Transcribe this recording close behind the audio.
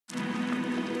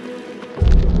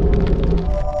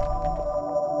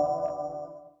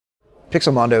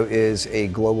Pixomondo is a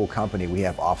global company. We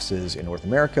have offices in North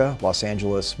America, Los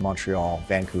Angeles, Montreal,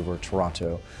 Vancouver,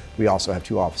 Toronto. We also have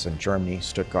 2 offices in Germany,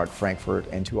 Stuttgart, Frankfurt,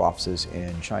 and 2 offices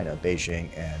in China, Beijing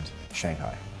and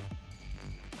Shanghai.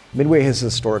 Midway has a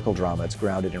historical drama. It's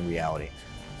grounded in reality.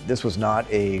 This was not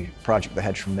a project that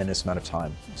had a tremendous amount of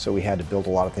time, so we had to build a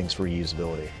lot of things for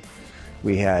reusability.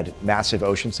 We had massive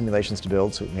ocean simulations to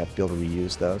build, so we had to be able to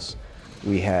reuse those.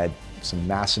 We had some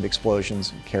massive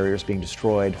explosions, carriers being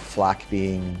destroyed, flak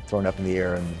being thrown up in the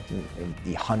air in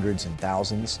the hundreds and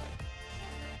thousands.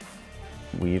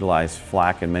 We utilize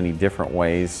flak in many different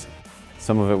ways.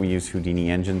 Some of it we use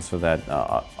Houdini Engine so that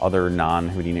other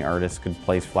non-Houdini artists could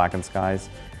place flak in skies.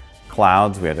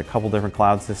 Clouds, we had a couple different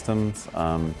cloud systems,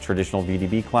 traditional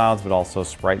VDB clouds, but also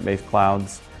sprite-based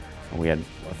clouds. We had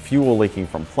fuel leaking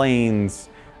from planes,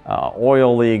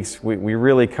 oil leaks. We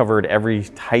really covered every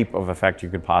type of effect you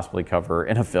could possibly cover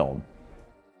in a film.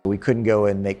 We couldn't go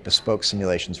and make bespoke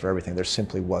simulations for everything. There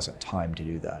simply wasn't time to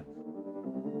do that.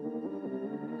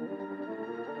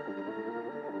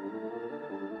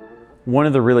 One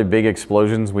of the really big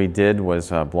explosions we did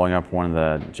was blowing up one of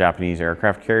the Japanese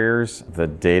aircraft carriers. The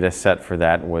data set for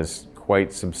that was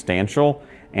quite substantial,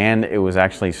 and it was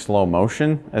actually slow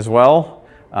motion as well.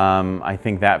 I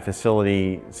think that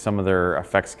facility, some of their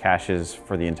effects caches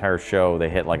for the entire show, they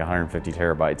hit like 150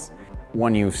 terabytes.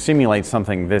 When you simulate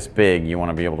something this big, you want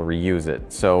to be able to reuse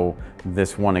it. So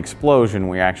this one explosion,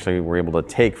 we actually were able to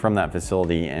take from that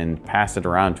facility and pass it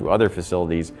around to other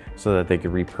facilities so that they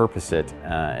could repurpose it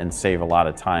and save a lot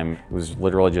of time. It was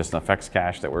literally just an effects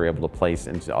cache that we were able to place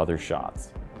into other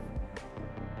shots.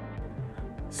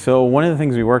 So one of the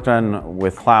things we worked on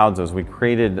with clouds was we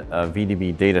created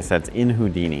VDB data sets in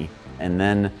Houdini. And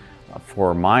then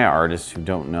for Maya artists who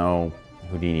don't know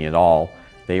Houdini at all,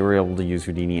 they were able to use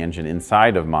Houdini Engine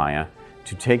inside of Maya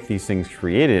to take these things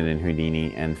created in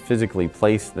Houdini and physically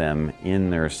place them in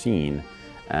their scene.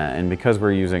 And because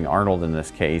we're using Arnold in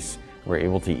this case, we're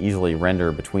able to easily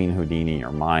render between Houdini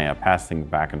or Maya, pass things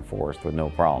back and forth with no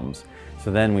problems. So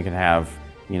then we can have,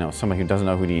 somebody who doesn't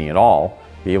know Houdini at all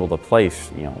be able to place,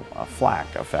 a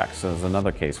flak effect. So there's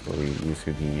another case where we use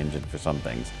Houdini Engine for some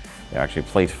things. They actually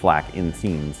place flak in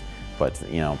scenes, but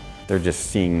they're just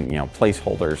seeing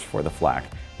placeholders for the flak.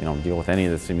 They don't deal with any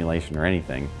of the simulation or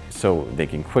anything, so they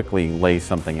can quickly lay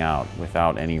something out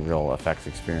without any real effects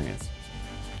experience.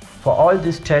 For all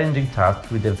these challenging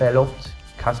tasks, we developed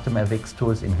custom FX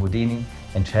tools in Houdini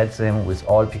and shared them with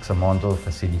all Pixomondo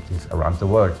facilities around the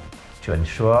world to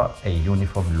ensure a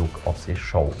uniform look of the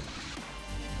show.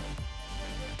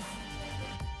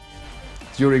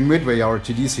 During Midway, our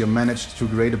TDs managed to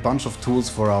create a bunch of tools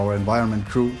for our environment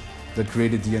crew that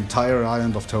created the entire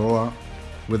island of Terror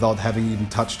without having even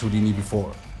touched Houdini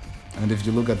before. And if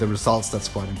you look at the results, that's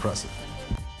quite impressive.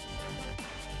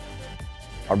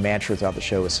 Our mantra throughout the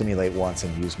show is simulate once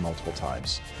and use multiple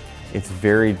times. It's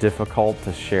very difficult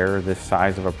to share this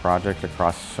size of a project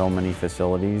across so many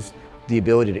facilities. The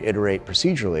ability to iterate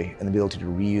procedurally and the ability to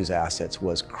reuse assets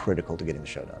was critical to getting the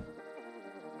show done.